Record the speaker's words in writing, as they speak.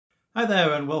Hi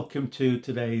there and welcome to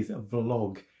today's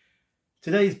vlog.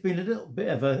 Today's been a little bit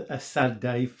of a sad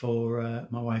day for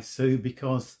my wife Sue,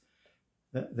 because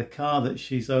the car that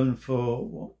she's owned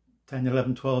for 10,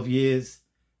 11, 12 years,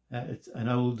 it's an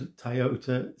old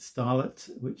Toyota Starlet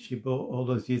which she bought all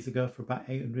those years ago for about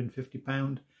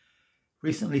 £850,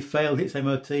 recently failed its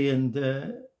MOT,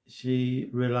 and she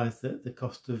realised that the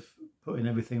cost of putting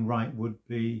everything right would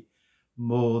be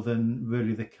more than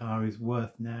really the car is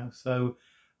worth now. So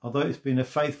although it's been a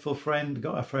faithful friend,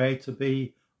 got her from A to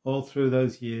B all through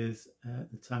those years,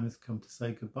 the time has come to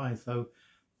say goodbye. So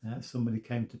somebody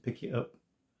came to pick it up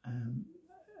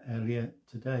earlier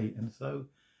today, and so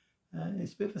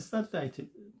it's a bit of a sad day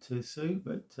to Sue,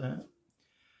 but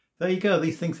there you go.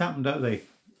 These things happen, don't they?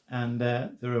 And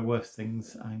there are worse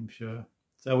things, I'm sure.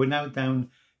 So we're now down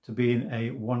to being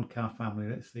a one-car family.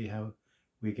 Let's see how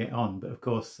we get on. But of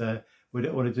course, we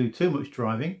don't want to do too much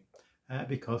driving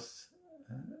because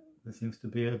there seems to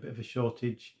be a bit of a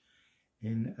shortage,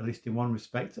 at least in one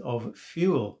respect, of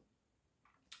fuel.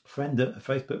 A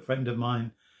Facebook friend of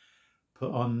mine put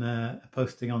on a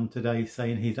posting on today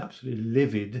saying he's absolutely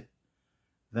livid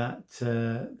that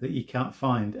he can't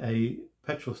find a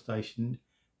petrol station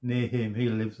near him. He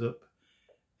lives up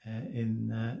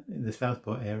in the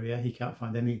Southport area. He can't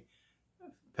find any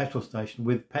petrol station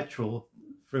with petrol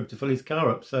for him to fill his car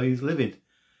up, so he's livid.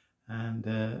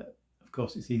 And of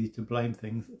course, it's easy to blame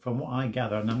things. From what I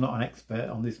gather, and I'm not an expert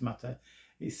on this matter,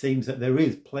 it seems that there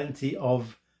is plenty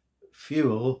of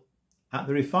fuel at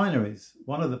the refineries.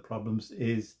 One of the problems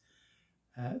is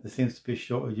there seems to be a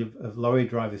shortage of lorry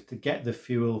drivers to get the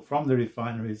fuel from the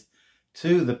refineries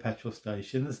to the petrol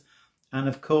stations. And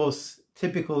of course,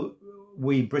 typical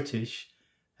we British,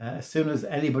 as soon as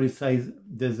anybody says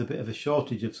there's a bit of a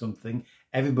shortage of something,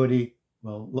 everybody,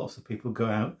 well, lots of people go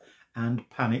out and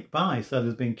panic buy. So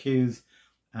there's been queues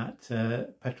at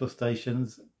petrol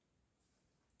stations,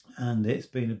 and it's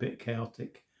been a bit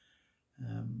chaotic.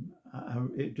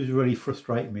 It does really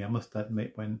frustrate me, I must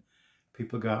admit, when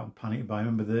people go out and panic buy. I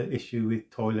remember the issue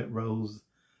with toilet rolls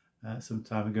some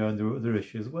time ago, and there were other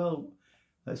issues. Well,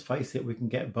 let's face it, we can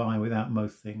get by without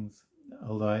most things,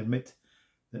 although I admit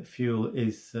that fuel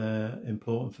is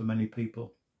important for many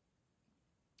people.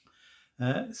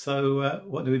 So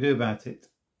what do we do about it?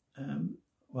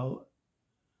 Well,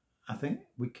 I think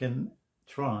we can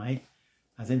try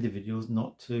as individuals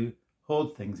not to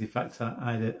hoard things. In fact,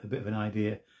 I had a bit of an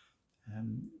idea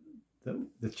that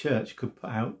the church could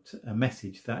put out a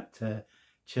message that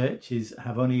churches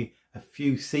have only a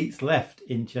few seats left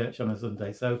in church on a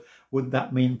Sunday. So would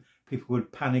that mean people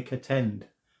would panic attend?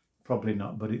 Probably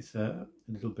not, but it's a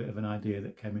little bit of an idea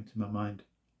that came into my mind.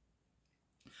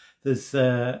 There's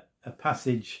a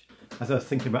passage, as I was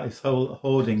thinking about this whole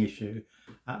hoarding issue,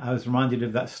 I was reminded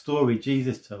of that story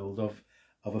Jesus told of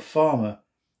a farmer.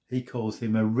 He calls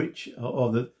him a rich,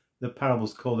 or the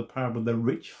parable's called the parable of the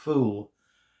rich fool.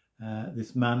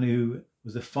 This man who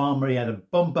was a farmer, he had a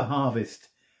bumper harvest.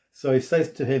 So he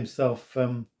says to himself,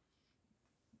 I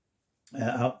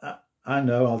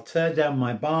know, I'll tear down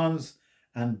my barns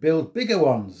and build bigger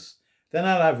ones. Then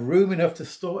I'll have room enough to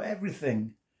store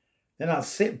everything. Then I'll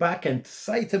sit back and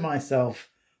say to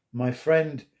myself, my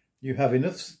friend, you have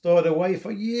enough stored away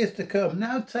for years to come.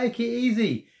 Now take it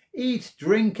easy. Eat,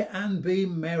 drink, and be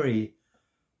merry.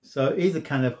 So he's a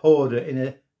kind of hoarder in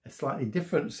a slightly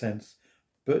different sense.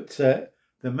 But the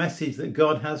message that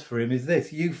God has for him is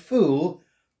this: you fool,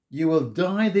 you will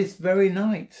die this very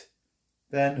night.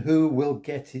 Then who will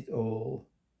get it all?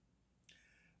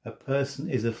 A person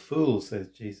is a fool, says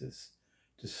Jesus,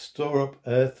 to store up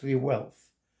earthly wealth,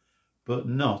 but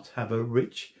not have a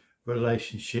rich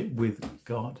relationship with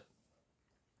God.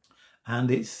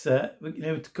 And it's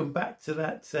to come back to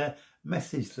that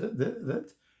message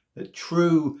that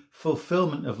true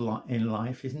fulfillment in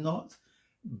life is not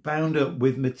bound up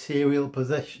with material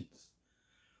possessions.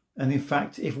 And in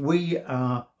fact, if we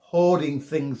are hoarding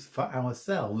things for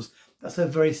ourselves, that's a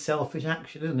very selfish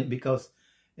action, isn't it? Because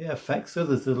it affects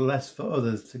others. There's less for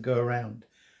others to go around.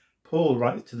 Paul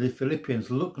writes to the Philippians,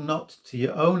 look not to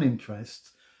your own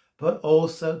interests, but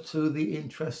also to the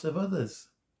interests of others.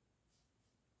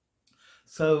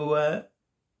 So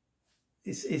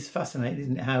it's fascinating,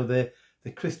 isn't it, how the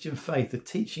Christian faith, the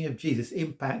teaching of Jesus,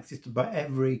 impacts just about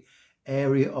every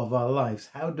area of our lives.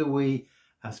 How do we,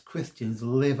 as Christians,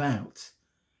 live out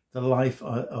the life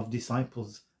of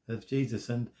disciples of Jesus?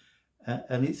 And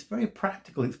it's very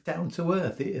practical. It's down to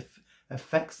earth. It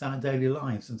affects our daily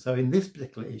lives. And so in this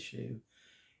particular issue,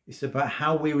 it's about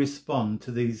how we respond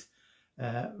to these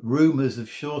rumours of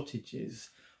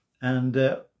shortages. And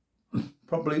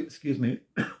probably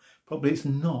it's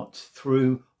not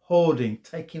through hoarding,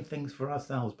 taking things for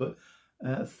ourselves, but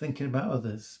thinking about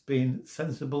others, being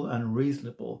sensible and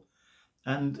reasonable,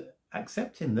 and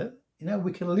accepting that,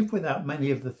 we can live without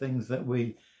many of the things that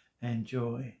we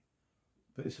enjoy.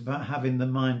 But it's about having the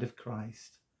mind of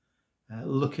Christ,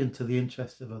 looking to the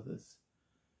interest of others.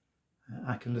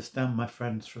 I can understand my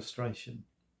friend's frustration.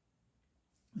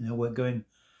 We're going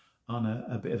on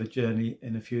a bit of a journey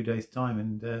in a few days' time,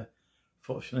 and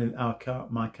fortunately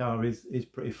my car is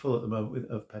pretty full at the moment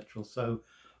of petrol, so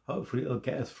hopefully it'll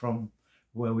get us from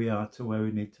where we are to where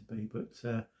we need to be. But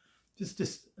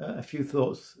just a few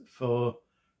thoughts for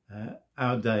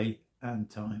our day and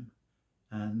time,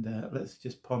 and let's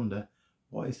just ponder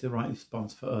what is the right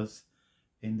response for us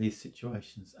in these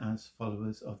situations as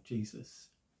followers of Jesus.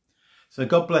 So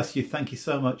God bless you. Thank you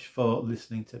so much for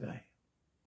listening today.